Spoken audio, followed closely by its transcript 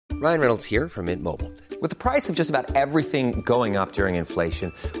Ryan Reynolds here from Mint Mobile. With the price of just about everything going up during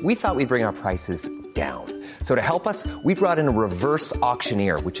inflation, we thought we'd bring our prices down. So to help us, we brought in a reverse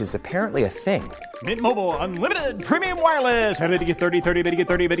auctioneer, which is apparently a thing. Mint Mobile Unlimited Premium Wireless. How to get 30, 30, bit to get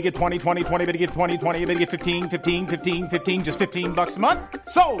 30, bit to get 20, 20, 20, bit to get 20, 20, bit to get 15, 15, 15, 15, just $15 a month?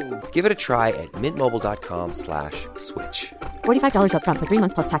 Sold! Give it a try at mintmobile.com/switch. $45 up front for 3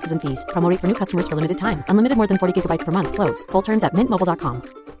 months plus taxes and fees. Promo rate for new customers for limited time. Unlimited more than 40 gigabytes per month. Slows full terms at mintmobile.com.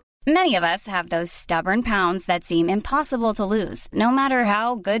 Many of us have those stubborn pounds that seem impossible to lose, no matter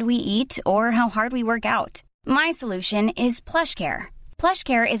how good we eat or how hard we work out. My solution is PlushCare.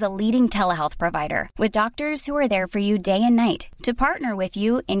 PlushCare is a leading telehealth provider with doctors who are there for you day and night to partner with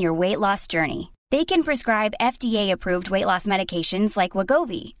you in your weight loss journey. They can prescribe FDA-approved weight loss medications like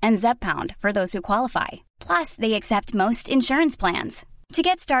Wegovy and Zepbound for those who qualify. Plus, they accept most insurance plans. To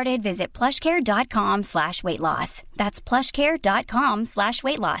get started, visit plushcare.com/weightloss. That's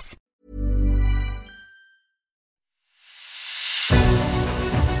plushcare.com/weightloss.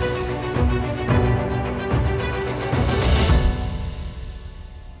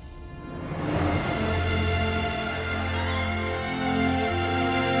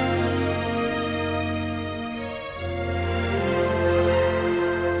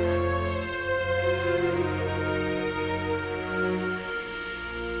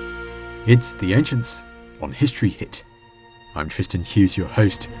 It's The Ancients on History Hit. I'm Tristan Hughes, your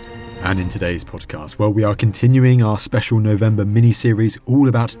host, and in today's podcast, well, we are continuing our special November mini-series all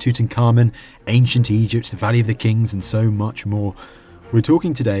about Tutankhamun, ancient Egypt, the Valley of the Kings, and so much more. We're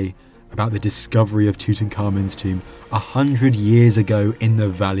talking today about the discovery of Tutankhamun's tomb 100 years ago in the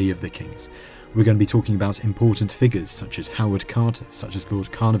Valley of the Kings. We're going to be talking about important figures such as Howard Carter, such as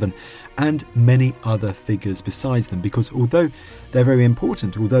Lord Carnarvon, and many other figures besides them, because although they're very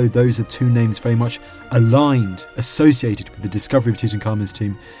important, although those are two names very much aligned, associated with the discovery of Tutankhamun's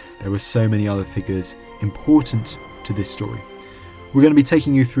tomb, there were so many other figures important to this story. We're going to be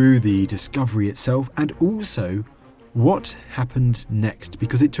taking you through the discovery itself and also what happened next,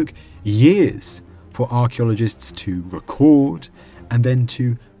 because it took years for archaeologists to record and then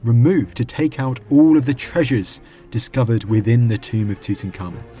to remove, to take out all of the treasures discovered within the tomb of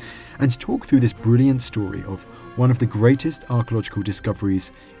Tutankhamun. And to talk through this brilliant story of one of the greatest archaeological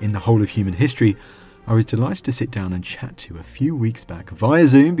discoveries in the whole of human history, I was delighted to sit down and chat to a few weeks back via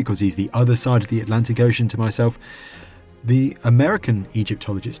Zoom, because he's the other side of the Atlantic Ocean to myself, the American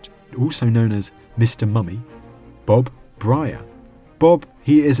Egyptologist, also known as Mr. Mummy, Bob Breyer. Bob,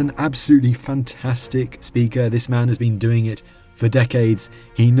 he is an absolutely fantastic speaker. This man has been doing it for decades.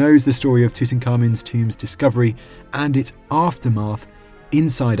 He knows the story of Tutankhamun's tomb's discovery and its aftermath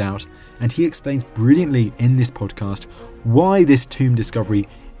inside out, and he explains brilliantly in this podcast why this tomb discovery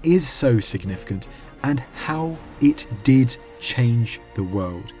is so significant and how it did change the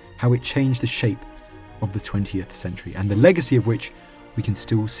world, how it changed the shape of the 20th century, and the legacy of which we can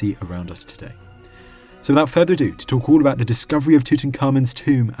still see around us today. So without further ado, to talk all about the discovery of Tutankhamun's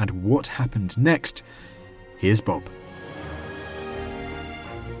tomb and what happened next, here's Bob.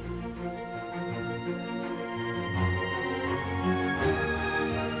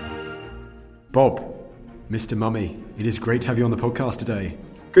 Bob, Mr. Mummy, it is great to have you on the podcast today.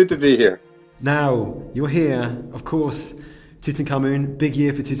 Good to be here. Now, you're here, of course, Tutankhamun, big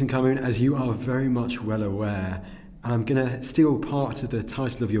year for Tutankhamun, as you are very much well aware. And I'm going to steal part of the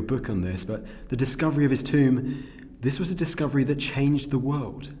title of your book on this, but the discovery of his tomb, this was a discovery that changed the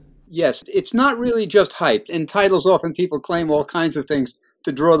world. Yes, it's not really just hype. In titles, often people claim all kinds of things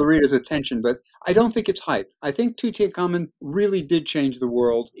to draw the reader's attention, but I don't think it's hype. I think Tutankhamun really did change the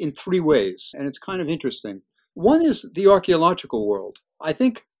world in three ways, and it's kind of interesting. One is the archaeological world. I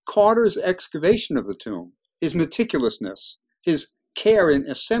think Carter's excavation of the tomb, his meticulousness, his care in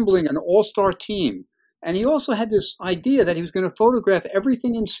assembling an all-star team, and he also had this idea that he was going to photograph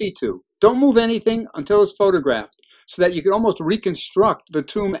everything in situ. Don't move anything until it's photographed, so that you can almost reconstruct the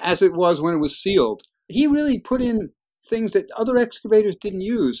tomb as it was when it was sealed. He really put in things that other excavators didn't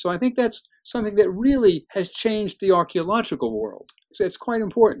use. So I think that's something that really has changed the archaeological world. So it's quite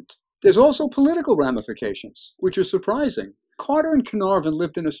important. There's also political ramifications, which are surprising. Carter and Carnarvon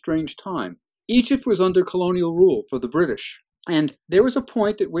lived in a strange time. Egypt was under colonial rule for the British. And there was a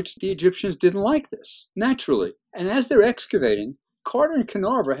point at which the Egyptians didn't like this, naturally. And as they're excavating, Carter and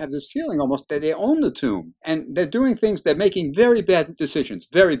Carnarvon have this feeling almost that they own the tomb. And they're doing things, they're making very bad decisions.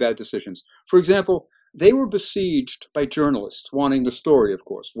 For example, they were besieged by journalists wanting the story, of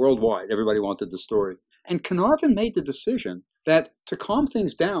course, worldwide. Everybody wanted the story. And Carnarvon made the decision that to calm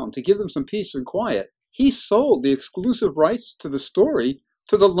things down, to give them some peace and quiet, he sold the exclusive rights to the story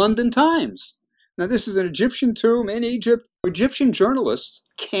to the London Times. Now, this is an Egyptian tomb in Egypt. Egyptian journalists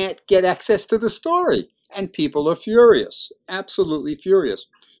can't get access to the story, and people are furious, absolutely furious.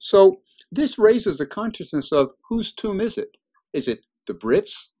 So this raises the consciousness of whose tomb is it? Is it the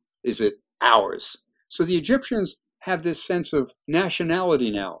Brits? Is it ours? So the Egyptians have this sense of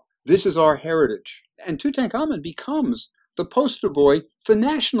nationality now. This is our heritage. And Tutankhamun becomes the poster boy for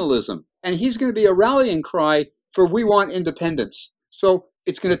nationalism. And he's going to be a rallying cry for we want independence. So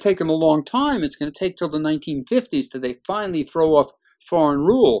it's going to take them a long time. It's going to take till the 1950s till they finally throw off foreign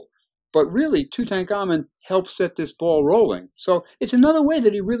rule. But really, Tutankhamun helped set this ball rolling. So it's another way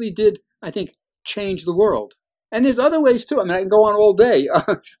that he really did, I think, change the world. And there's other ways too. I mean, I can go on all day.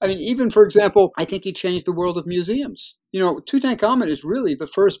 I mean, even, for example, I think he changed the world of museums. Tutankhamun is really the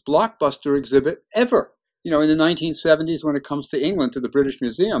first blockbuster exhibit ever. In the 1970s, when it comes to England, to the British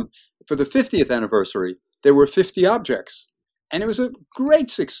Museum, for the 50th anniversary, there were 50 objects. And it was a great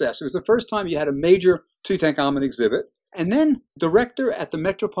success. It was the first time you had a major Tutankhamun exhibit. And then director at the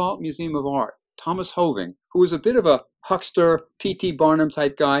Metropolitan Museum of Art, Thomas Hoving, who was a bit of a huckster, P.T. Barnum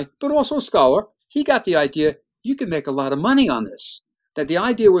type guy, but also a scholar, he got the idea, you can make a lot of money on this. That the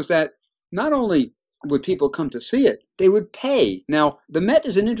idea was that not only would people come to see it, they would pay. Now, the Met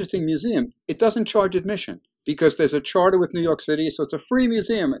is an interesting museum. It doesn't charge admission because there's a charter with New York City, so it's a free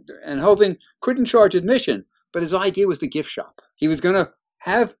museum. And Hoving couldn't charge admission, but his idea was the gift shop. He was going to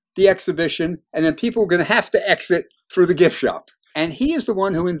have the exhibition, and then people were going to have to exit through the gift shop. And he is the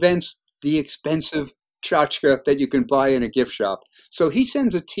one who invents the expensive tchotchke that you can buy in a gift shop. So he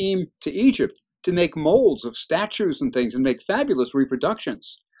sends a team to Egypt to make molds of statues and things and make fabulous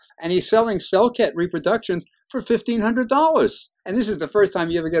reproductions. And he's selling Selket reproductions for $1,500. And this is the first time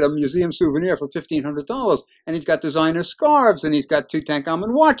you ever get a museum souvenir for $1,500. And he's got designer scarves, and he's got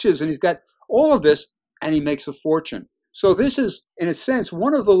Tutankhamun watches, and he's got all of this, and he makes a fortune. So this is, in a sense,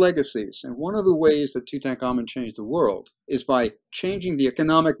 one of the legacies and one of the ways that Tutankhamun changed the world is by changing the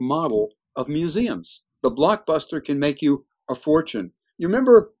economic model of museums. The blockbuster can make you a fortune. You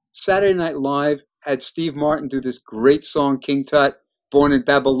remember Saturday Night Live had Steve Martin do this great song, King Tut, born in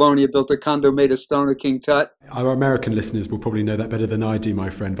Babylonia, built a condo made of stone of King Tut. Our American listeners will probably know that better than I do, my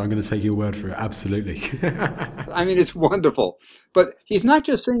friend, but I'm going to take your word for it, absolutely. I mean, it's wonderful. But he's not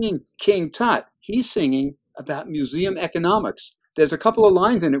just singing King Tut, he's singing about museum economics. There's a couple of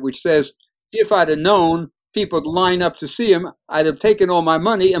lines in it which says, if I'd have known people would line up to see him, I'd have taken all my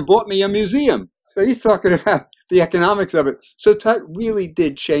money and bought me a museum. So he's talking about the economics of it. So Tut really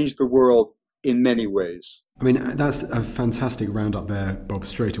did change the world in many ways. I mean, that's a fantastic roundup there, Bob,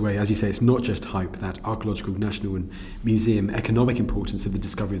 straight away. As you say, it's not just hype, that archaeological, national and museum economic importance of the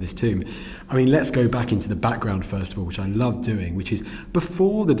discovery of this tomb. I mean, let's go back into the background first of all, which I love doing, which is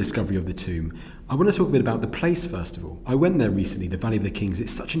before the discovery of the tomb. I want to talk a bit about the place first of all. I went there recently, the Valley of the Kings.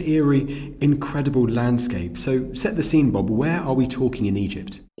 It's such an eerie, incredible landscape. So set the scene, Bob. Where are we talking in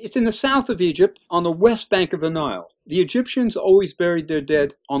Egypt? It's in the south of Egypt, on the west bank of the Nile. The Egyptians always buried their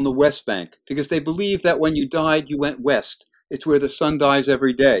dead on the west bank because they believed that when you died, you went west. It's where the sun dives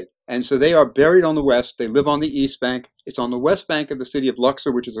every day. And so they are buried on the west. They live on the east bank. It's on the west bank of the city of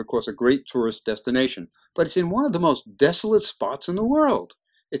Luxor, which is, of course, a great tourist destination. But it's in one of the most desolate spots in the world.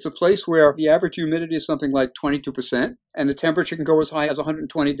 It's a place where the average humidity is something like 22%, and the temperature can go as high as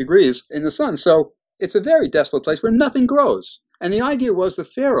 120 degrees in the sun. So it's a very desolate place where nothing grows. And the idea was the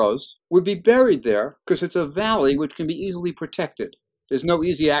pharaohs would be buried there because it's a valley which can be easily protected. There's no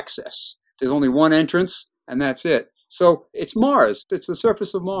easy access. There's only one entrance, and that's it. So it's Mars. It's the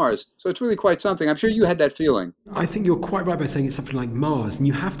surface of Mars. So it's really quite something. I'm sure you had that feeling. I think you're quite right by saying it's something like Mars. And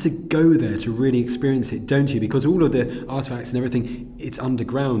you have to go there to really experience it, don't you? Because all of the artifacts and everything, it's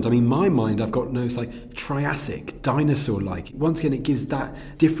underground. I mean, my mind, I've got it's like Triassic, dinosaur-like. Once again, it gives that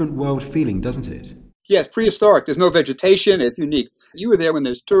different world feeling, doesn't it? Yeah, it's prehistoric. There's no vegetation. It's unique. You were there when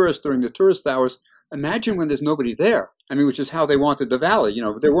there's tourists during the tourist hours. Imagine when there's nobody there. I mean, which is how they wanted the valley. You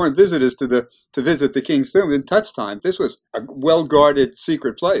know, there weren't visitors to visit the king's tomb in Tut's time. This was a well-guarded,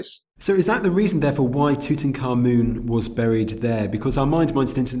 secret place. So is that the reason, therefore, why Tutankhamun was buried there? Because our mind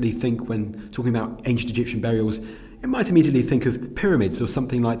might instantly think, when talking about ancient Egyptian burials, it might immediately think of pyramids or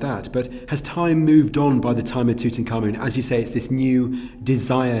something like that. But has time moved on by the time of Tutankhamun? As you say, it's this new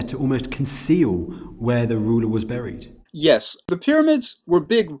desire to almost conceal where the ruler was buried. Yes. The pyramids were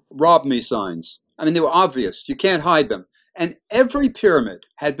big rob me signs. I mean, they were obvious. You can't hide them. And every pyramid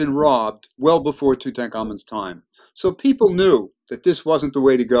had been robbed well before Tutankhamun's time. So people knew that this wasn't the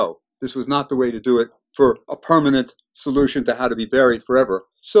way to go. This was not the way to do it for a permanent solution to how to be buried forever.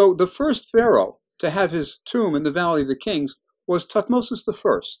 So the first pharaoh to have his tomb in the Valley of the Kings was Tutmosis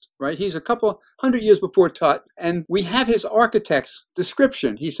I, right? He's a couple hundred years before Tut, and we have his architect's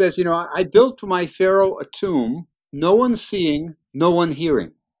description. He says, I built for my pharaoh a tomb, no one seeing, no one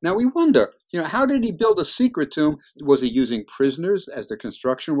hearing. Now we wonder, how did he build a secret tomb? Was he using prisoners as the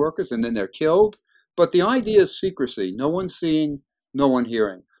construction workers and then they're killed? But the idea is secrecy, no one seeing, no one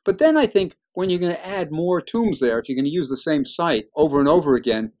hearing. But then I think when you're going to add more tombs there, if you're going to use the same site over and over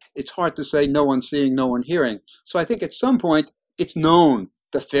again, it's hard to say no one seeing, no one hearing. So I think at some point it's known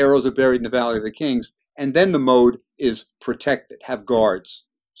the pharaohs are buried in the Valley of the Kings, and then the mode is protect it, have guards.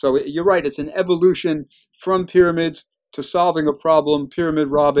 So you're right, it's an evolution from pyramids to solving a problem, pyramid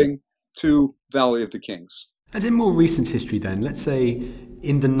robbing, to Valley of the Kings. And in more recent history then, let's say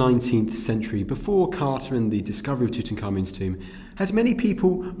in the 19th century, before Carter and the discovery of Tutankhamun's tomb, had many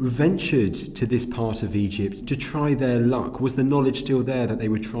people ventured to this part of Egypt to try their luck? Was the knowledge still there that they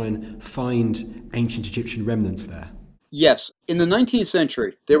would try and find ancient Egyptian remnants there? Yes. In the 19th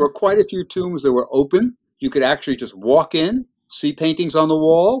century, there were quite a few tombs that were open. You could actually just walk in, see paintings on the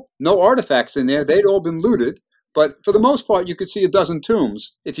wall, no artifacts in there. They'd all been looted. But for the most part, you could see a dozen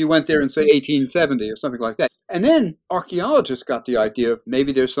tombs if you went there in, say, 1870 or something like that. And then archaeologists got the idea of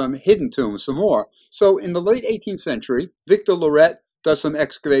maybe there's some hidden tombs, some more. So in the late 18th century, Victor Loret does some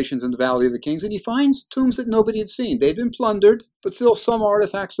excavations in the Valley of the Kings, and he finds tombs that nobody had seen. They've been plundered, but still some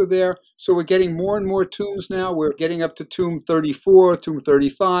artifacts are there. So we're getting more and more tombs now. We're getting up to tomb 34, tomb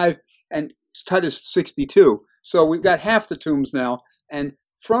 35, and Tut is 62. So we've got half the tombs now. And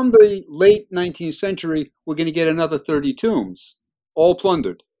from the late 19th century, we're going to get another 30 tombs, all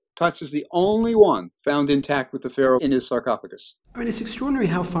plundered. Tut's is the only one found intact with the pharaoh in his sarcophagus. I mean, it's extraordinary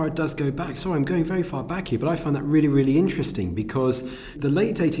how far it does go back. Sorry, I'm going very far back here, but I find that really, really interesting because the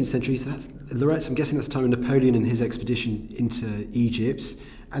late 18th century, so that's Loretz, I'm guessing that's the time of Napoleon and his expedition into Egypt.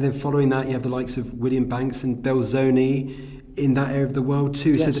 And then following that, you have the likes of William Banks and Belzoni in that area of the world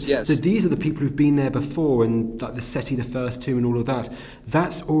too. Yes. So these are the people who've been there before, and like the Seti the First tomb and all of that.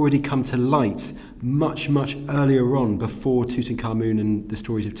 That's already come to light much, much earlier on before Tutankhamun and the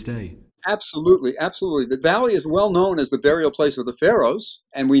stories of today. Absolutely, absolutely. The valley is well known as the burial place of the pharaohs,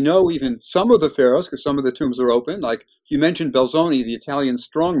 and we know even some of the pharaohs because some of the tombs are open. Like you mentioned Belzoni, the Italian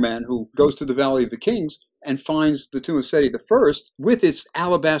strongman who goes to the Valley of the Kings and finds the tomb of Seti I with its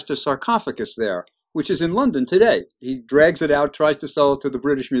alabaster sarcophagus there, which is in London today. He drags it out, tries to sell it to the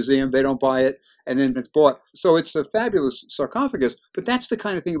British Museum. They don't buy it, and then it's bought. So it's a fabulous sarcophagus, but that's the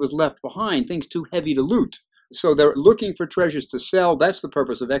kind of thing that was left behind, things too heavy to loot. So they're looking for treasures to sell. That's the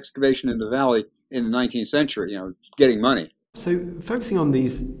purpose of excavation in the valley in the 19th century, getting money. So focusing on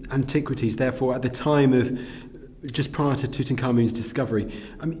these antiquities, therefore, at the time of just prior to Tutankhamun's discovery,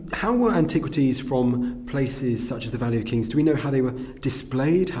 I mean, how were antiquities from places such as the Valley of Kings? Do we know how they were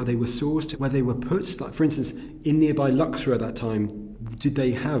displayed, how they were sourced, where they were put? Like, for instance, in nearby Luxor at that time, did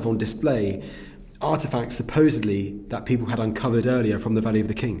they have on display artifacts supposedly that people had uncovered earlier from the Valley of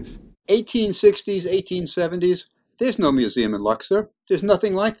the Kings? 1860s, 1870s, there's no museum in Luxor. There's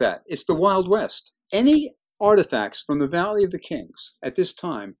nothing like that. It's the Wild West. Any artifacts from the Valley of the Kings at this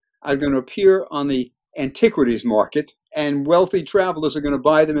time are going to appear on the antiquities market, and wealthy travelers are going to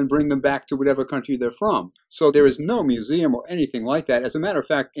buy them and bring them back to whatever country they're from. So there is no museum or anything like that. As a matter of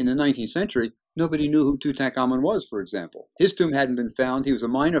fact, in the 19th century, nobody knew who Tutankhamun was, for example. His tomb hadn't been found. He was a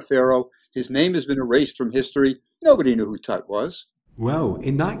minor pharaoh. His name has been erased from history. Nobody knew who Tut was. Well,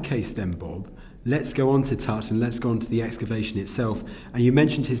 in that case then, Bob, let's go on to Tut and let's go on to the excavation itself. And you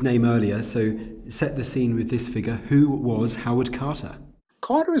mentioned his name earlier, so set the scene with this figure. Who was Howard Carter?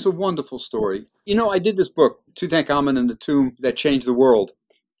 Carter is a wonderful story. I did this book, Tutankhamun and the Tomb That Changed the World,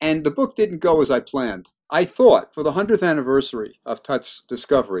 and the book didn't go as I planned. I thought for the 100th anniversary of Tut's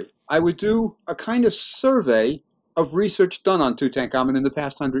discovery, I would do a kind of survey of research done on Tutankhamun in the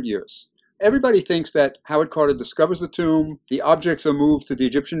past 100 years. Everybody thinks that Howard Carter discovers the tomb, the objects are moved to the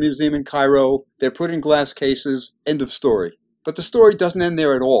Egyptian Museum in Cairo, they're put in glass cases, end of story. But the story doesn't end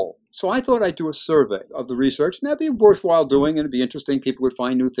there at all. So I thought I'd do a survey of the research, and that'd be worthwhile doing, and it'd be interesting. People would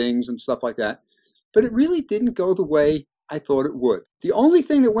find new things and stuff like that. But it really didn't go the way I thought it would. The only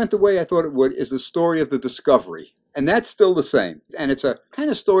thing that went the way I thought it would is the story of the discovery. And that's still the same. And it's a kind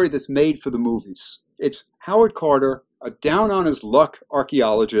of story that's made for the movies. It's Howard Carter, a down-on-his-luck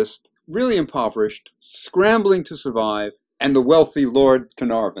archaeologist, really impoverished, scrambling to survive, and the wealthy Lord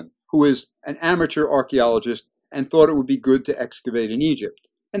Carnarvon, who is an amateur archaeologist and thought it would be good to excavate in Egypt.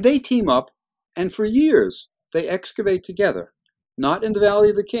 And they team up, and for years, they excavate together. Not in the Valley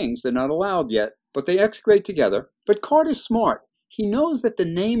of the Kings, they're not allowed yet, but they excavate together. But Carter's smart. He knows that the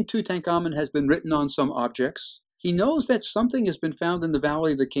name Tutankhamun has been written on some objects. He knows that something has been found in the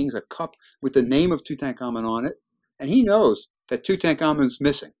Valley of the Kings, a cup with the name of Tutankhamun on it. and he knows that Tutankhamun's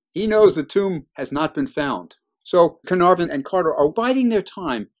missing. He knows the tomb has not been found. So Carnarvon and Carter are biding their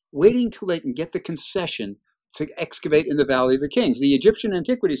time, waiting till they can get the concession to excavate in the Valley of the Kings. The Egyptian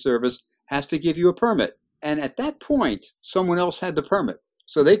Antiquity Service has to give you a permit. And at that point, someone else had the permit,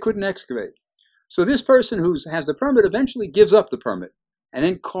 so they couldn't excavate. So this person who has the permit eventually gives up the permit. And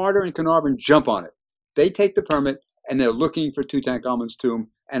then Carter and Carnarvon jump on it. They take the permit, and they're looking for Tutankhamun's tomb,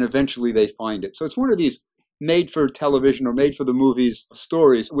 and eventually they find it. So it's one of these made-for-television or made-for-the-movies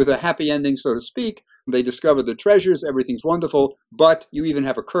stories with a happy ending, so to speak. They discover the treasures, everything's wonderful, but you even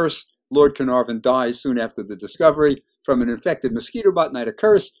have a curse. Lord Carnarvon dies soon after the discovery from an infected mosquito bite, not a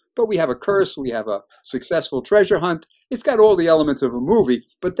curse, but we have a curse, we have a successful treasure hunt. It's got all the elements of a movie,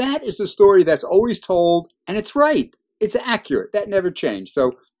 but that is the story that's always told, and it's right. It's accurate. That never changed.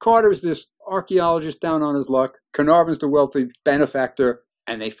 So Carter is this archaeologist down on his luck. Carnarvon's the wealthy benefactor,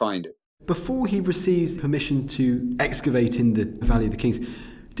 and they find it. Before he receives permission to excavate in the Valley of the Kings,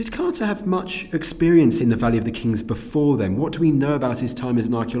 did Carter have much experience in the Valley of the Kings before then? What do we know about his time as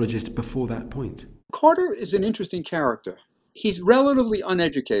an archaeologist before that point? Carter is an interesting character. He's relatively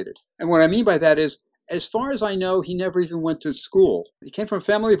uneducated. And what I mean by that is, as far as I know, he never even went to school. He came from a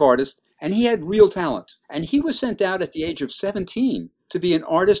family of artists, and he had real talent. And he was sent out at the age of 17 to be an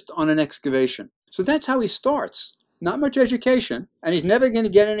artist on an excavation. So that's how he starts. Not much education, and he's never going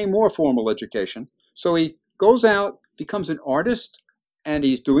to get any more formal education. So he goes out, becomes an artist, and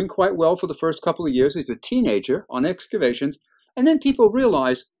he's doing quite well for the first couple of years. He's a teenager on excavations, and then people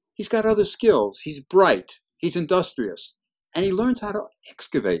realize he's got other skills. He's bright, he's industrious, and he learns how to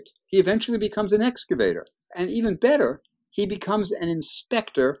excavate. He eventually becomes an excavator, and even better, he becomes an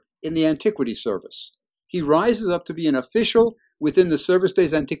inspector in the Antiquity Service. He rises up to be an official within the Service des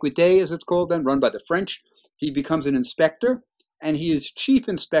Antiquités, as it's called then, run by the French. He becomes an inspector, and he is chief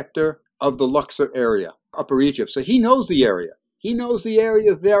inspector of the Luxor area, Upper Egypt. So he knows the area. He knows the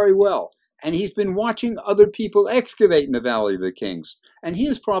area very well. And he's been watching other people excavate in the Valley of the Kings. And he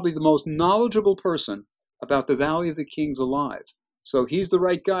is probably the most knowledgeable person about the Valley of the Kings alive. So he's the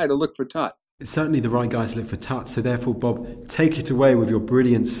right guy to look for Tut. It's certainly the right guy to look for Tut. So therefore, Bob, take it away with your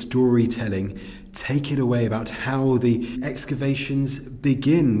brilliant storytelling. Take it away about how the excavations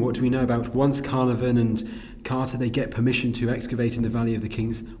begin. What do we know about once Carnarvon and Carter, they get permission to excavate in the Valley of the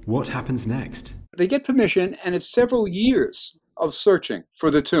Kings? What happens next? They get permission, and it's several years of searching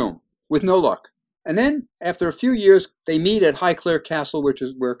for the tomb with no luck. And then, after a few years, they meet at Highclere Castle, which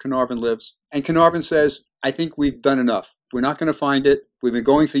is where Carnarvon lives. And Carnarvon says, I think we've done enough. We're not going to find it. We've been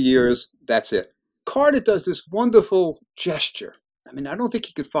going for years. That's it. Carter does this wonderful gesture. I mean, I don't think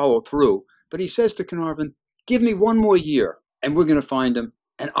he could follow through, but he says to Carnarvon, give me one more year, and we're going to find him,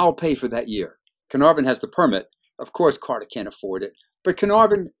 and I'll pay for that year. Carnarvon has the permit. Of course, Carter can't afford it. But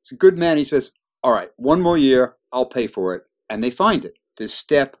Carnarvon is a good man. He says, all right, one more year, I'll pay for it. And they find it. This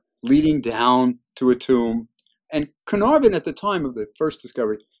step leading down to a tomb. And Carnarvon, at the time of the first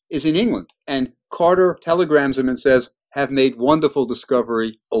discovery, is in England. And Carter telegrams him and says, have made wonderful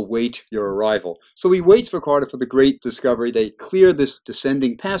discovery, await your arrival. So he waits for Carter for the great discovery. They clear this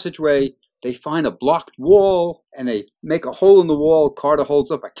descending passageway. They find a blocked wall, and they make a hole in the wall. Carter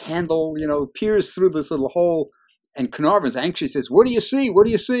holds up a candle, peers through this little hole. And Carnarvon's anxious, says, what do you see? What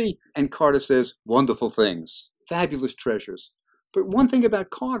do you see? And Carter says, wonderful things, fabulous treasures. But one thing about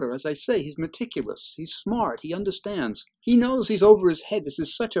Carter, as I say, he's meticulous. He's smart. He understands. He knows he's over his head. This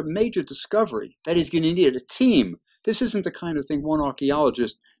is such a major discovery that he's going to need a team. This isn't the kind of thing one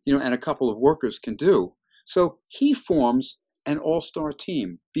archaeologist, and a couple of workers can do. So he forms an all-star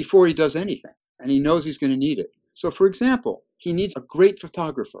team before he does anything, and he knows he's going to need it. So, for example, he needs a great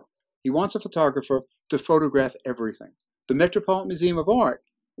photographer. He wants a photographer to photograph everything. The Metropolitan Museum of Art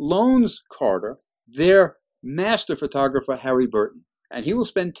loans Carter their master photographer, Harry Burton, and he will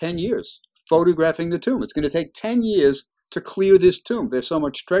spend 10 years photographing the tomb. It's going to take 10 years to clear this tomb. There's so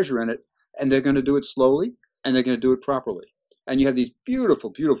much treasure in it, and they're going to do it slowly, and they're going to do it properly. And you have these beautiful,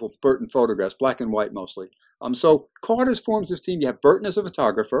 beautiful Burton photographs, black and white mostly. So Carter forms this team. You have Burton as a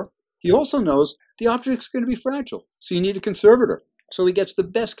photographer. He also knows the object's going to be fragile, so you need a conservator. So he gets the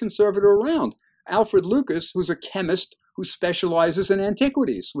best conservator around, Alfred Lucas, who's a chemist who specializes in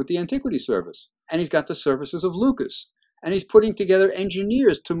antiquities with the Antiquity Service. And he's got the services of Lucas. And he's putting together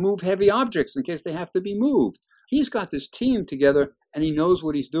engineers to move heavy objects in case they have to be moved. He's got this team together, and he knows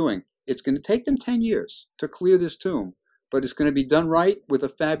what he's doing. It's going to take them 10 years to clear this tomb, but it's going to be done right with a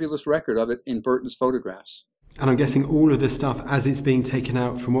fabulous record of it in Burton's photographs. And I'm guessing all of this stuff, as it's being taken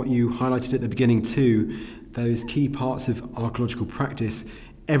out from what you highlighted at the beginning too, those key parts of archaeological practice,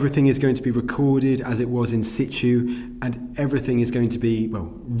 everything is going to be recorded as it was in situ, and everything is going to be,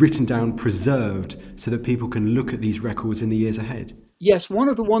 written down, preserved, so that people can look at these records in the years ahead. Yes, one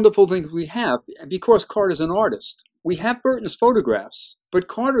of the wonderful things we have, because Carter's an artist, we have Burton's photographs, but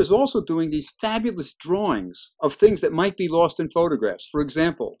Carter is also doing these fabulous drawings of things that might be lost in photographs. For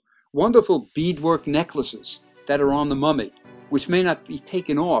example, wonderful beadwork necklaces that are on the mummy, which may not be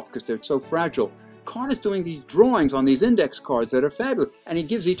taken off because they're so fragile. Carter's doing these drawings on these index cards that are fabulous, and he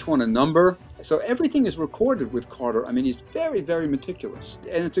gives each one a number. So everything is recorded with Carter. I mean, he's very, very meticulous,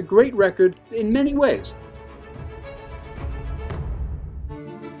 and it's a great record in many ways.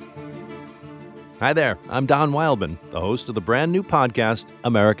 Hi there, I'm Don Wildman, the host of the brand new podcast,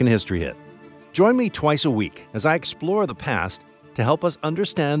 American History Hit. Join me twice a week as I explore the past to help us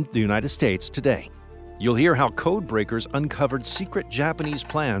understand the United States today. You'll hear how code breakers uncovered secret Japanese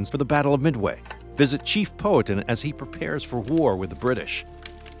plans for the Battle of Midway. Visit Chief Powhatan as he prepares for war with the British.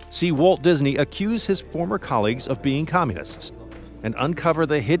 See Walt Disney accuse his former colleagues of being communists, and uncover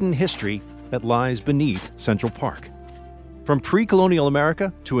the hidden history that lies beneath Central Park. From pre-colonial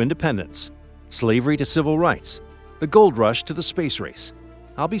America to independence, slavery to civil rights, the gold rush to the space race,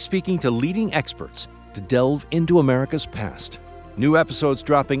 I'll be speaking to leading experts to delve into America's past. New episodes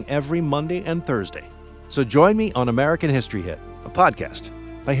dropping every Monday and Thursday. So join me on American History Hit, a podcast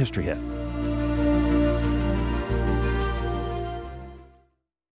by History Hit.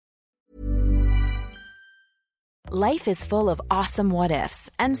 Life is full of awesome what-ifs,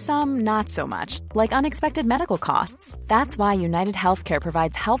 and some not so much, like unexpected medical costs. That's why United Healthcare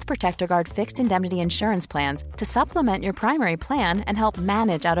provides Health Protector Guard fixed indemnity insurance plans to supplement your primary plan and help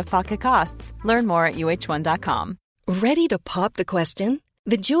manage out-of-pocket costs. Learn more at uh1.com. Ready to pop the question?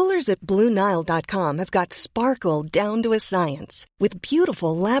 The jewelers at BlueNile.com have got sparkle down to a science with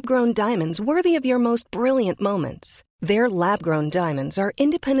beautiful lab-grown diamonds worthy of your most brilliant moments. Their lab-grown diamonds are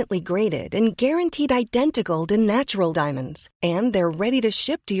independently graded and guaranteed identical to natural diamonds, and they're ready to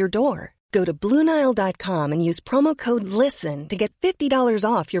ship to your door. Go to BlueNile.com and use promo code LISTEN to get $50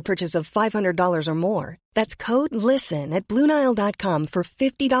 off your purchase of $500 or more. That's code LISTEN at BlueNile.com for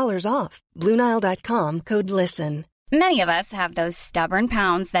 $50 off. BlueNile.com, code LISTEN. Many of us have those stubborn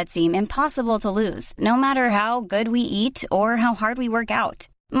pounds that seem impossible to lose, no matter how good we eat or how hard we work out.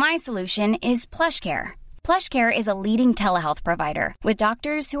 My solution is PlushCare. PlushCare is a leading telehealth provider with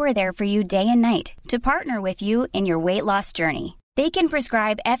doctors who are there for you day and night to partner with you in your weight loss journey. They can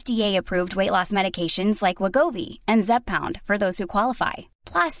prescribe FDA-approved weight loss medications like Wegovy and Zepbound for those who qualify.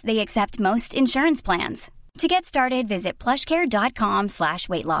 Plus, they accept most insurance plans. To get started, visit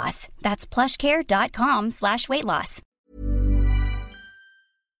plushcare.com/weightloss. That's plushcare.com/weightloss.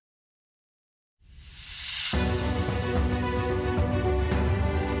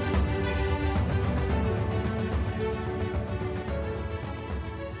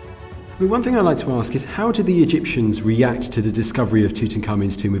 One thing I'd like to ask is, how did the Egyptians react to the discovery of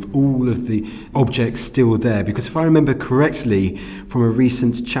Tutankhamun's tomb with all of the objects still there? Because if I remember correctly from a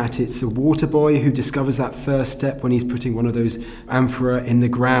recent chat, it's a water boy who discovers that first step when he's putting one of those amphora in the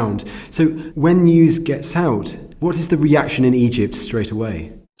ground. So when news gets out, what is the reaction in Egypt straight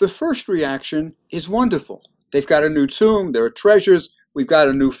away? The first reaction is wonderful. They've got a new tomb, there are treasures, we've got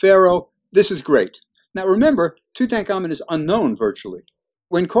a new pharaoh. This is great. Now remember, Tutankhamun is unknown virtually.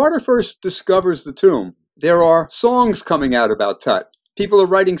 When Carter first discovers the tomb, there are songs coming out about Tut. People are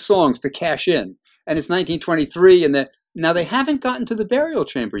writing songs to cash in. And it's 1923, and now they haven't gotten to the burial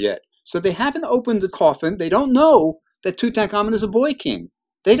chamber yet. So they haven't opened the coffin. They don't know that Tutankhamun is a boy king.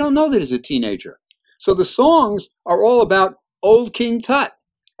 They don't know that he's a teenager. So the songs are all about old King Tut.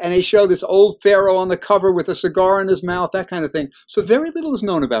 And they show this old pharaoh on the cover with a cigar in his mouth, that kind of thing. So very little is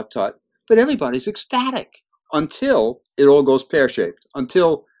known about Tut, but everybody's ecstatic. Until it all goes pear-shaped,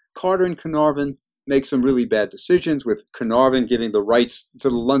 until Carter and Carnarvon make some really bad decisions, with Carnarvon giving the rights to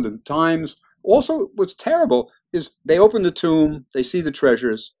the London Times. Also, what's terrible is they open the tomb, they see the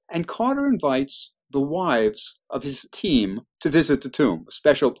treasures, and Carter invites the wives of his team to visit the tomb, a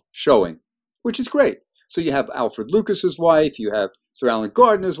special showing, which is great. So you have Alfred Lucas's wife, you have Sir Alan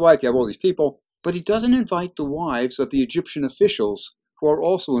Gardner's wife, you have all these people, but he doesn't invite the wives of the Egyptian officials who are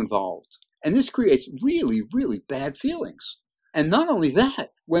also involved. And this creates really, really bad feelings. And not only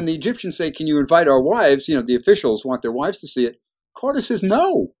that, when the Egyptians say, can you invite our wives, the officials want their wives to see it, Carter says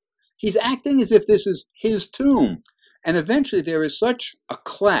no. He's acting as if this is his tomb. And eventually there is such a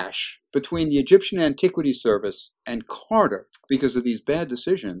clash between the Egyptian Antiquities Service and Carter because of these bad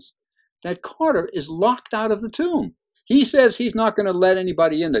decisions that Carter is locked out of the tomb. He says he's not going to let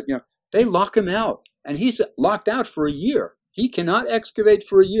anybody in. They lock him out, and he's locked out for a year. He cannot excavate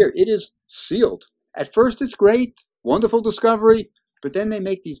for a year. It is sealed. At first, it's great, wonderful discovery. But then they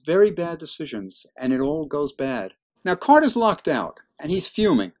make these very bad decisions, and it all goes bad. Now, Carter's locked out, and he's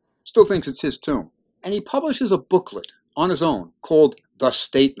fuming, still thinks it's his tomb. And he publishes a booklet on his own called The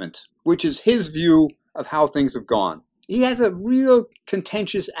Statement, which is his view of how things have gone. He has a real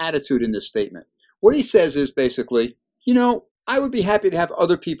contentious attitude in this statement. What he says is basically, I would be happy to have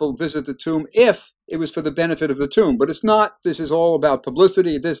other people visit the tomb if it was for the benefit of the tomb, but it's not. This is all about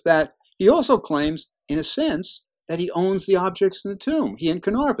publicity, this, that. He also claims, in a sense, that he owns the objects in the tomb, he and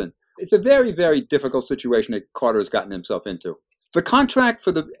Carnarvon. It's a very, very difficult situation that Carter has gotten himself into. The contract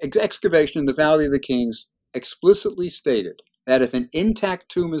for the excavation in the Valley of the Kings explicitly stated that if an intact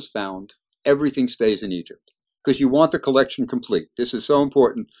tomb is found, everything stays in Egypt, because you want the collection complete. This is so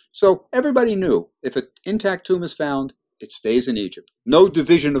important. So everybody knew if an intact tomb is found, it stays in Egypt. No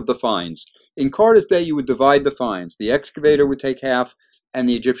division of the finds. In Carter's day, you would divide the finds. The excavator would take half, and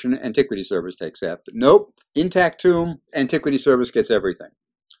the Egyptian Antiquity Service takes half. But nope, intact tomb, Antiquity Service gets everything.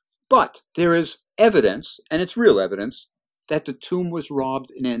 But there is evidence, and it's real evidence, that the tomb was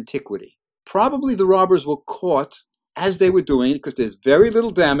robbed in antiquity. Probably the robbers were caught as they were doing it, because there's very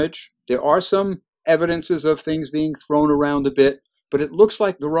little damage. There are some evidences of things being thrown around a bit, but it looks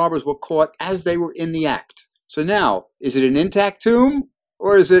like the robbers were caught as they were in the act. So now, is it an intact tomb,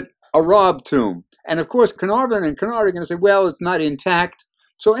 or is it a robbed tomb? And of course, Carnarvon and Kennard are going to say, well, it's not intact.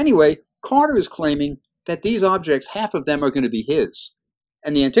 So anyway, Carter is claiming that these objects, half of them are going to be his.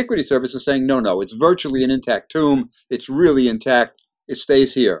 And the Antiquity Service is saying, no, it's virtually an intact tomb. It's really intact. It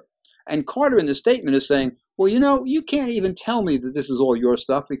stays here. And Carter in the statement is saying, well, you can't even tell me that this is all your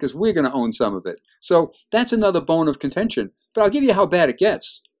stuff because we're going to own some of it. So that's another bone of contention. But I'll give you how bad it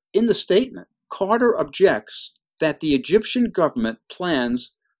gets. In the statement, Carter objects that the Egyptian government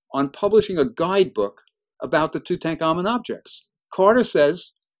plans on publishing a guidebook about the Tutankhamun objects. Carter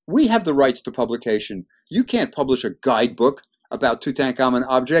says, we have the rights to publication. You can't publish a guidebook about Tutankhamun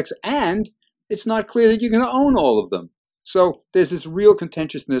objects, and it's not clear that you're going to own all of them. So there's this real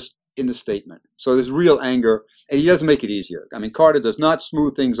contentiousness in the statement. So there's real anger, and he doesn't make it easier. I mean, Carter does not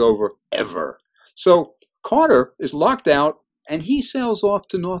smooth things over, ever. So Carter is locked out, and he sails off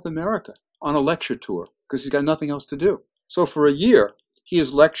to North America on a lecture tour because he's got nothing else to do. So for a year, he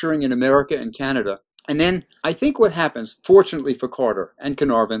is lecturing in America and Canada. And then I think what happens, fortunately for Carter and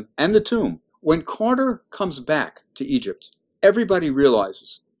Carnarvon and the tomb, when Carter comes back to Egypt, everybody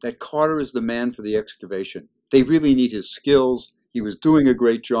realizes that Carter is the man for the excavation. They really need his skills. He was doing a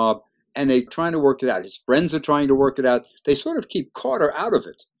great job, and they're trying to work it out. His friends are trying to work it out. They sort of keep Carter out of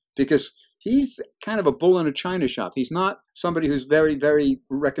it because he's kind of a bull in a china shop. He's not somebody who's very, very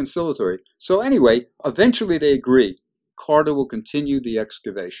reconciliatory. So anyway, eventually they agree. Carter will continue the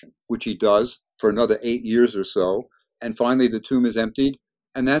excavation, which he does for another 8 years or so. And finally, the tomb is emptied.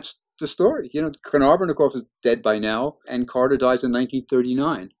 And that's the story. Carnarvon, of course, is dead by now. And Carter dies in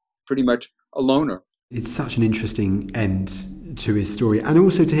 1939, pretty much a loner. It's such an interesting end to his story, and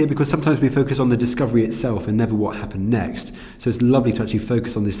also to hear, because sometimes we focus on the discovery itself and never what happened next. So it's lovely to actually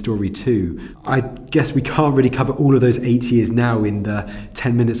focus on this story too. I guess we can't really cover all of those 8 years now in the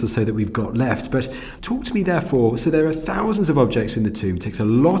 10 minutes or so that we've got left, but talk to me therefore. So there are thousands of objects in the tomb. It takes a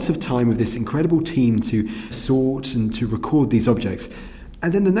lot of time with this incredible team to sort and to record these objects.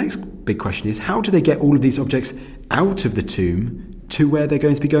 And then the next big question is, how do they get all of these objects out of the tomb to where they're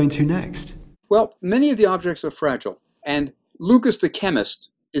going to be going to next? Well, many of the objects are fragile, and Lucas the chemist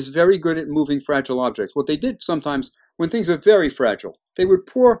is very good at moving fragile objects. What they did sometimes, when things are very fragile, they would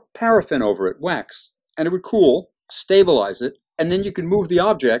pour paraffin over it, wax, and it would cool, stabilize it, and then you can move the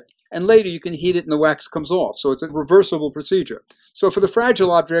object, and later you can heat it and the wax comes off. So it's a reversible procedure. So for the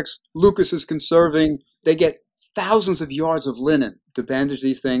fragile objects, Lucas is conserving. They get thousands of yards of linen to bandage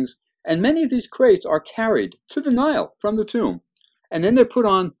these things, and many of these crates are carried to the Nile from the tomb. And then they're put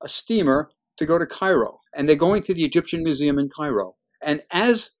on a steamer to go to Cairo, and they're going to the Egyptian Museum in Cairo. And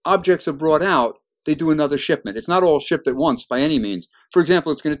as objects are brought out, they do another shipment. It's not all shipped at once by any means. For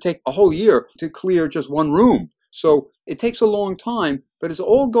example, it's going to take a whole year to clear just one room. So it takes a long time, but it's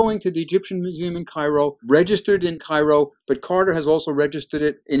all going to the Egyptian Museum in Cairo, registered in Cairo, but Carter has also registered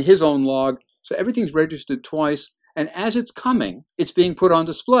it in his own log. So everything's registered twice. And as it's coming, it's being put on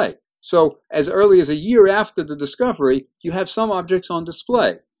display. So as early as a year after the discovery, you have some objects on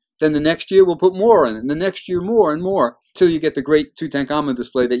display. Then the next year we'll put more in, and the next year more and more, till you get the great Tutankhamun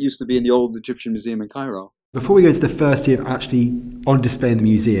display that used to be in the old Egyptian Museum in Cairo. Before we go into the first year actually on display in the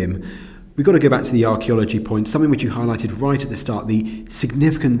museum, we've got to go back to the archaeology point, something which you highlighted right at the start, the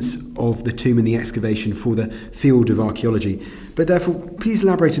significance of the tomb and the excavation for the field of archaeology. But therefore, please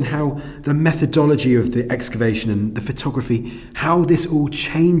elaborate on how the methodology of the excavation and the photography, how this all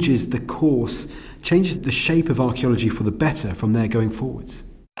changes the course changes the shape of archaeology for the better from there going forwards?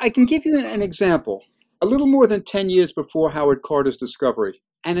 I can give you an example. A little more than 10 years before Howard Carter's discovery,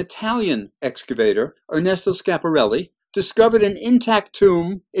 an Italian excavator, Ernesto Schiaparelli, discovered an intact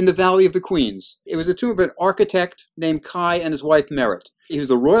tomb in the Valley of the Queens. It was a tomb of an architect named Kai and his wife Merritt. He was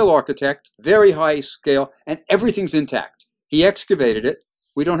the royal architect, very high scale, and everything's intact. He excavated it.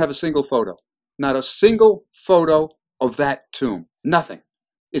 We don't have a single photo. Not a single photo of that tomb. Nothing.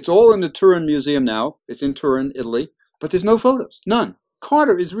 It's all in the Turin Museum now. It's in Turin, Italy. But there's no photos. None.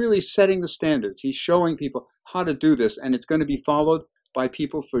 Carter is really setting the standards. He's showing people how to do this, and it's going to be followed by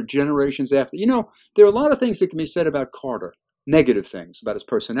people for generations after. You know, there are a lot of things that can be said about Carter, negative things, about his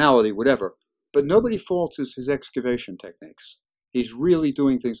personality, whatever, but nobody faults his excavation techniques. He's really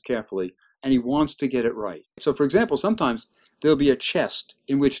doing things carefully, and he wants to get it right. So, for example, sometimes there'll be a chest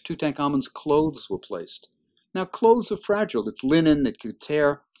in which Tutankhamun's clothes were placed. Now, clothes are fragile. It's linen that could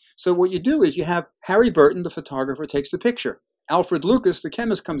tear. So what you do is you have Harry Burton, the photographer, takes the picture. Alfred Lucas, the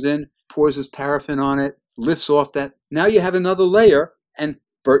chemist, comes in, pours his paraffin on it, lifts off that. Now you have another layer, and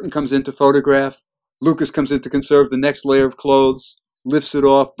Burton comes in to photograph. Lucas comes in to conserve the next layer of clothes, lifts it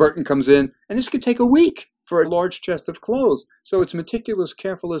off. Burton comes in, and this could take a week for a large chest of clothes. So it's meticulous,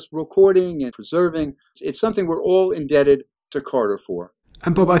 careful recording and preserving. It's something we're all indebted to Carter for.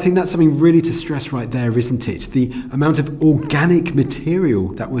 And Bob, I think that's something really to stress right there, isn't it? The amount of organic material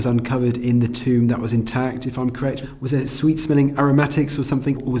that was uncovered in the tomb that was intact, if I'm correct. Was it sweet-smelling aromatics or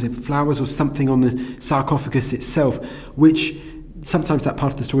something? Or was it flowers or something on the sarcophagus itself? Which sometimes that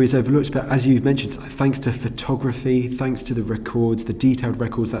part of the story is overlooked. But as you've mentioned, thanks to photography, thanks to the records, the detailed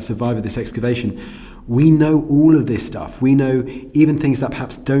records that survive of this excavation, we know all of this stuff. We know even things that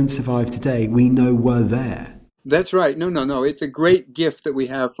perhaps don't survive today, we know were there. That's right. No. It's a great gift that we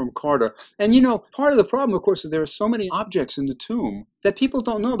have from Carter. And, you know, part of the problem, of course, is there are so many objects in the tomb that people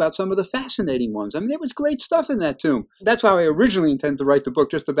don't know about some of the fascinating ones. I mean, there was great stuff in that tomb. That's how I originally intended to write the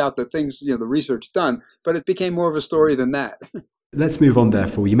book, just about the things, the research done. But it became more of a story than that. Let's move on,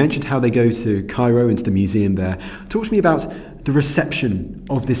 therefore. You mentioned how they go to Cairo, into the museum there. Talk to me about the reception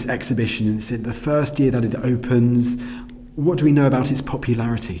of this exhibition. It's in the first year that it opens. What do we know about its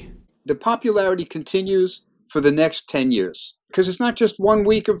popularity? The popularity continues for the next 10 years. Because it's not just 1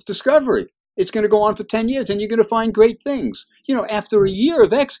 week of discovery. It's going to go on for 10 years, and you're going to find great things. After a year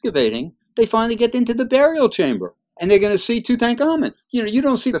of excavating, they finally get into the burial chamber, and they're going to see Tutankhamun. You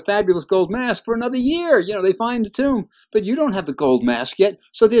don't see the fabulous gold mask for another year. They find the tomb, but you don't have the gold mask yet.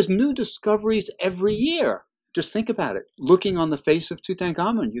 So there's new discoveries every year. Just think about it. Looking on the face of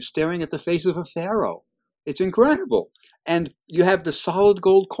Tutankhamun, you're staring at the face of a pharaoh. It's incredible. And you have the solid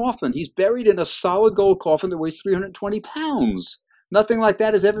gold coffin. He's buried in a solid gold coffin that weighs 320 pounds. Nothing like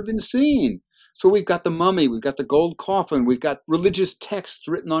that has ever been seen. So we've got the mummy, we've got the gold coffin, we've got religious texts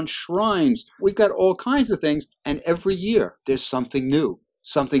written on shrines. We've got all kinds of things. And every year there's something new,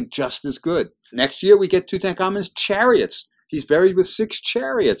 something just as good. Next year we get Tutankhamun's chariots. He's buried with 6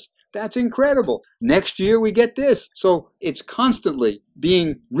 chariots. That's incredible. Next year we get this. So it's constantly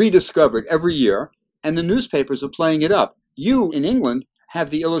being rediscovered every year. And the newspapers are playing it up. You, in England,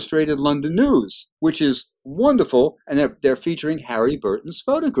 have the Illustrated London News, which is wonderful, and they're featuring Harry Burton's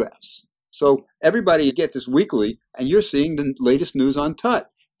photographs. So everybody gets this weekly, and you're seeing the latest news on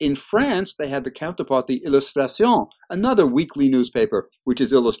Tut. In France, they had the counterpart, the Illustration, another weekly newspaper, which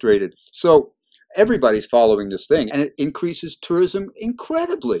is illustrated. So everybody's following this thing, and it increases tourism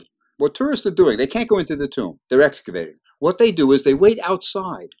incredibly. What tourists are doing, they can't go into the tomb. They're excavating. What they do is they wait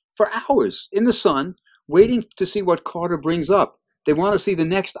outside for hours in the sun, waiting to see what Carter brings up. They want to see the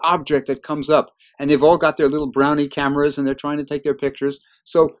next object that comes up. And they've all got their little brownie cameras, and they're trying to take their pictures.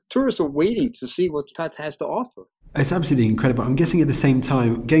 So tourists are waiting to see what Tut has to offer. It's absolutely incredible. I'm guessing at the same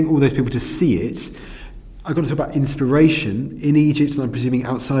time, getting all those people to see it, I've got to talk about inspiration in Egypt, and I'm presuming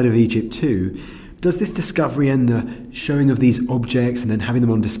outside of Egypt too. Does this discovery and the showing of these objects and then having them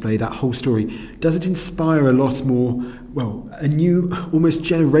on display, that whole story, does it inspire a lot more, a new almost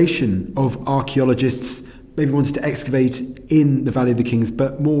generation of archaeologists, maybe wanted to excavate in the Valley of the Kings,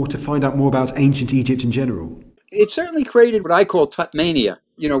 but more to find out more about ancient Egypt in general? It certainly created what I call Tutmania.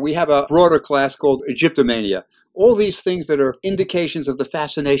 We have a broader class called Egyptomania. All these things that are indications of the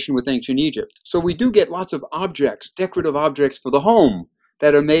fascination with ancient Egypt. So we do get lots of objects, decorative objects for the home,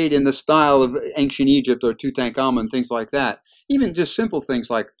 that are made in the style of ancient Egypt or Tutankhamun, things like that. Even just simple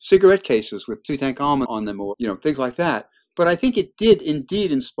things like cigarette cases with Tutankhamun on them, or things like that. But I think it did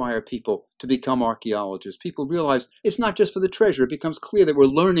indeed inspire people to become archaeologists. People realized it's not just for the treasure. It becomes clear that we're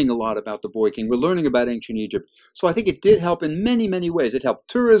learning a lot about the Boy King. We're learning about ancient Egypt. So I think it did help in many, many ways. It helped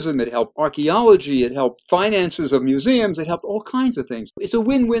tourism. It helped archaeology. It helped finances of museums. It helped all kinds of things. It's a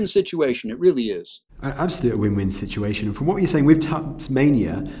win-win situation. It really is. Absolutely a win-win situation. And from what you're saying with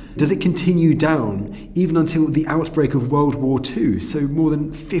Tasmania, does it continue down even until the outbreak of World War II? So more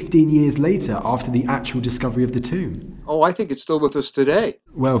than 15 years later after the actual discovery of the tomb? Oh, I think it's still with us today.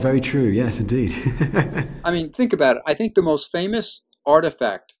 Well, very true. Yes, indeed. I mean, think about it. I think the most famous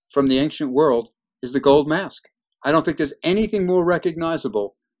artifact from the ancient world is the gold mask. I don't think there's anything more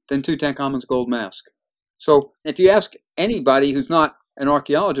recognizable than Tutankhamun's gold mask. So if you ask anybody who's not an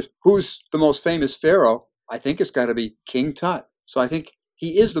archaeologist, who's the most famous pharaoh, I think it's got to be King Tut. So I think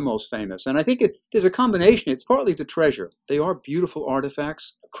he is the most famous. And I think there's a combination. It's partly the treasure. They are beautiful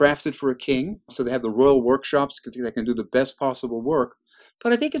artifacts crafted for a king. So they have the royal workshops that can do the best possible work.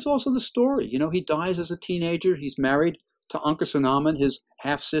 But I think it's also the story. You know, he dies as a teenager. He's married to Ankhesenamun, his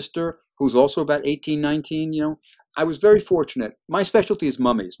half-sister, who's also about 18, 19. You know, I was very fortunate. My specialty is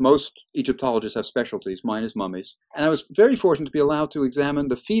mummies. Most Egyptologists have specialties. Mine is mummies. And I was very fortunate to be allowed to examine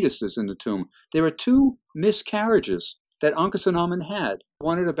the fetuses in the tomb. There are 2 miscarriages that Ankhesenamun had,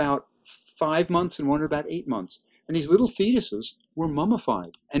 one at about 5 months and one at about 8 months. And these little fetuses were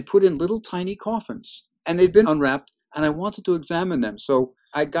mummified and put in little tiny coffins. And they'd been unwrapped, and I wanted to examine them. So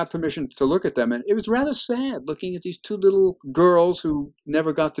I got permission to look at them. And it was rather sad looking at these 2 little girls who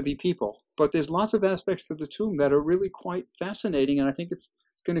never got to be people. But there's lots of aspects to the tomb that are really quite fascinating, and I think it's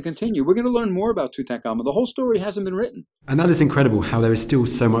going to continue. We're going to learn more about Tutankhamun. The whole story hasn't been written. And that is incredible how there is still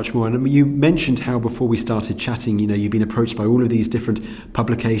so much more. And you mentioned how before we started chatting, you know, you've been approached by all of these different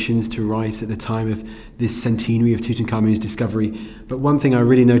publications to write at the time of this centenary of Tutankhamun's discovery. But one thing I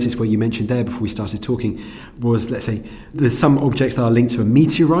really noticed where you mentioned there before we started talking was, let's say, there's some objects that are linked to a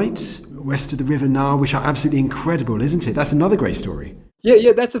meteorite west of the River Nile, which are absolutely incredible, isn't it? That's another great story.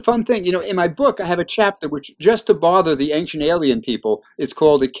 Yeah, that's a fun thing. You know, in my book, I have a chapter which, just to bother the ancient alien people, it's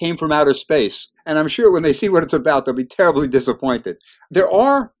called It Came from Outer Space. And I'm sure when they see what it's about, they'll be terribly disappointed. There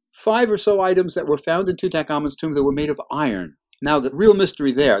are 5 or so items that were found in Tutankhamun's tomb that were made of iron. Now, the real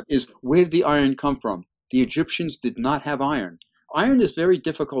mystery there is, where did the iron come from? The Egyptians did not have iron. Iron is very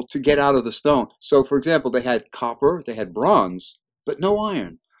difficult to get out of the stone. So, for example, they had copper, they had bronze, but no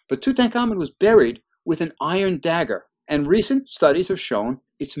iron. But Tutankhamun was buried with an iron dagger. And recent studies have shown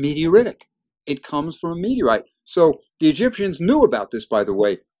it's meteoritic. It comes from a meteorite. So the Egyptians knew about this, by the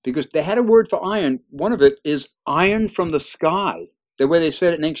way, because they had a word for iron. One of it is iron from the sky. The way they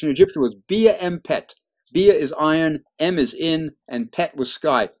said it in ancient Egyptian was Bia Empet. Bia is iron, M is in, and Pet was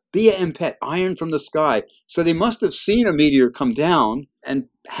sky. Bia Empet, iron from the sky. So they must have seen a meteor come down and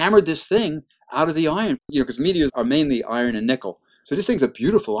hammered this thing out of the iron. You know, because meteors are mainly iron and nickel. So this thing's a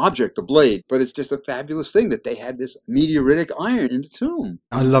beautiful object, the blade, but it's just a fabulous thing that they had this meteoritic iron in the tomb.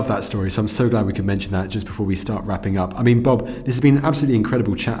 I love that story, so I'm so glad we could mention that just before we start wrapping up. I mean, Bob, this has been an absolutely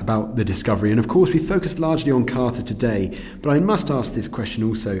incredible chat about the discovery, and of course we focused largely on Carter today, but I must ask this question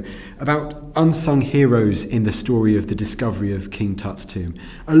also about unsung heroes in the story of the discovery of King Tut's tomb.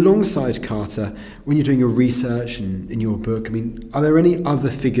 Alongside Carter, when you're doing your research and in your book, I mean, are there any other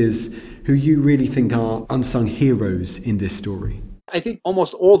figures who you really think are unsung heroes in this story? I think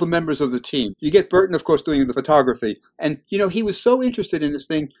almost all the members of the team. You get Burton, of course, doing the photography. And, you know, he was so interested in this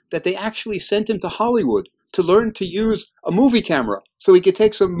thing that they actually sent him to Hollywood to learn to use a movie camera so he could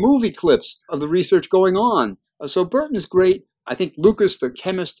take some movie clips of the research going on. So Burton is great. I think Lucas, the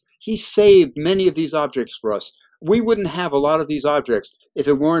chemist, he saved many of these objects for us. We wouldn't have a lot of these objects if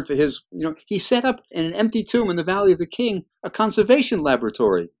it weren't for his, you know, he set up in an empty tomb in the Valley of the King a conservation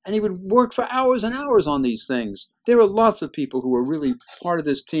laboratory, and he would work for hours and hours on these things. There are lots of people who were really part of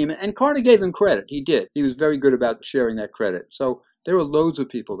this team, and Carter gave them credit. He did. He was very good about sharing that credit. So there were loads of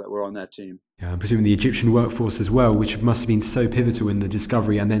people that were on that team. Yeah, I'm presuming the Egyptian workforce as well, which must have been so pivotal in the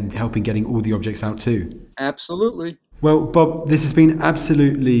discovery and then helping getting all the objects out too. Absolutely. Well, Bob, this has been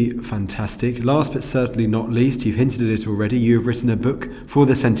absolutely fantastic. Last but certainly not least, you've hinted at it already, you have written a book for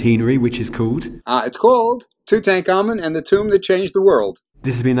the centenary, which is called? It's called Tutankhamun and the Tomb That Changed the World.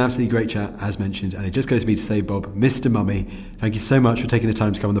 This has been an absolutely great chat, as mentioned, and it just goes to me to say, Bob, Mr. Mummy, thank you so much for taking the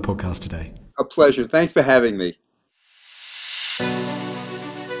time to come on the podcast today. A pleasure. Thanks for having me.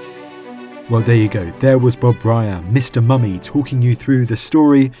 Well, there you go. There was Bob Breyer, Mr. Mummy, talking you through the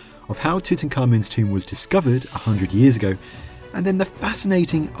story of how Tutankhamun's tomb was discovered 100 years ago, and then the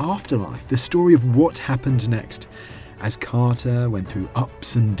fascinating afterlife, the story of what happened next. As Carter went through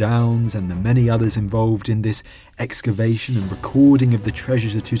ups and downs, and the many others involved in this excavation and recording of the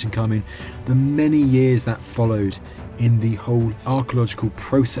treasures of Tutankhamun, the many years that followed in the whole archaeological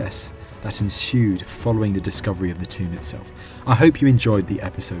process that ensued following the discovery of the tomb itself. I hope you enjoyed the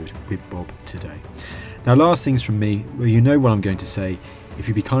episode with Bob today. Now, last things from me, well, you know what I'm going to say. If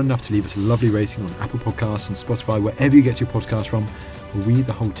you'd be kind enough to leave us a lovely rating on Apple Podcasts and Spotify, wherever you get your podcast from, well, we,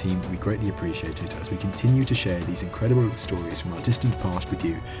 the whole team, we greatly appreciate it as we continue to share these incredible stories from our distant past with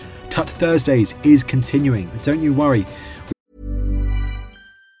you. Tut Thursdays is continuing, but don't you worry.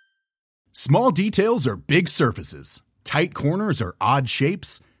 Small details are big surfaces. Tight corners are odd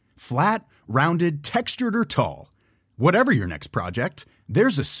shapes. Flat, rounded, textured, or tall. Whatever your next project,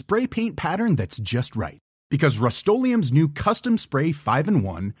 there's a spray paint pattern that's just right. Because Rust-Oleum's new Custom Spray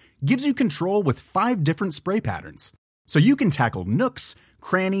 5-in-1 gives you control with 5 different spray patterns. So you can tackle nooks,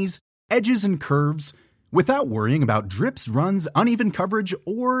 crannies, edges, and curves without worrying about drips, runs, uneven coverage,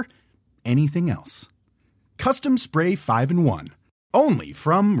 or anything else. Custom Spray 5-in-1. Only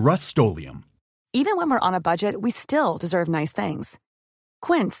from Rust-Oleum. Even when we're on a budget, we still deserve nice things.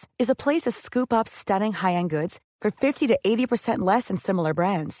 Quince is a place to scoop up stunning high-end goods for 50 to 80% less than similar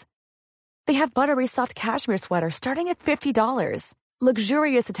brands. They have buttery soft cashmere sweaters starting at $50,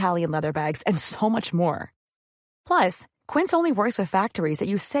 luxurious Italian leather bags, and so much more. Plus, Quince only works with factories that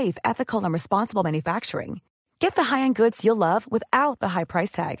use safe, ethical, and responsible manufacturing. Get the high-end goods you'll love without the high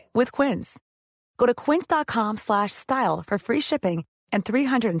price tag with Quince. Go to quince.com/style for free shipping and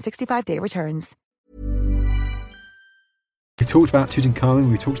 365-day returns. We've talked about Tutankhamun,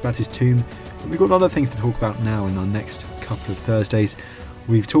 we've talked about his tomb, but we've got other things to talk about now in our next couple of Thursdays.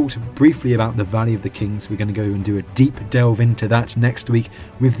 We've talked briefly about the Valley of the Kings. We're going to go and do a deep delve into that next week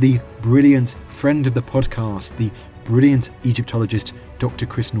with the brilliant friend of the podcast, the brilliant Egyptologist, Dr.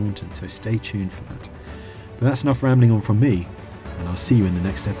 Chris Naunton. So stay tuned for that. But that's enough rambling on from me, and I'll see you in the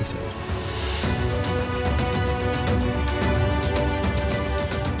next episode.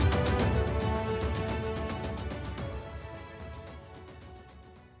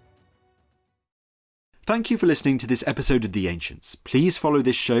 Thank you for listening to this episode of The Ancients. Please follow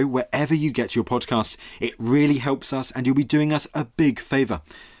this show wherever you get your podcasts. It really helps us and you'll be doing us a big favour.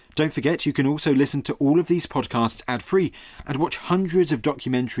 Don't forget you can also listen to all of these podcasts ad-free and watch hundreds of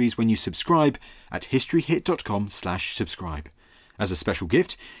documentaries when you subscribe at historyhit.com/subscribe. As a special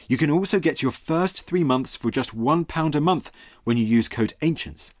gift, you can also get your first 3 months for just £1 a month when you use code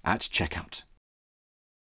ANCIENTS at checkout.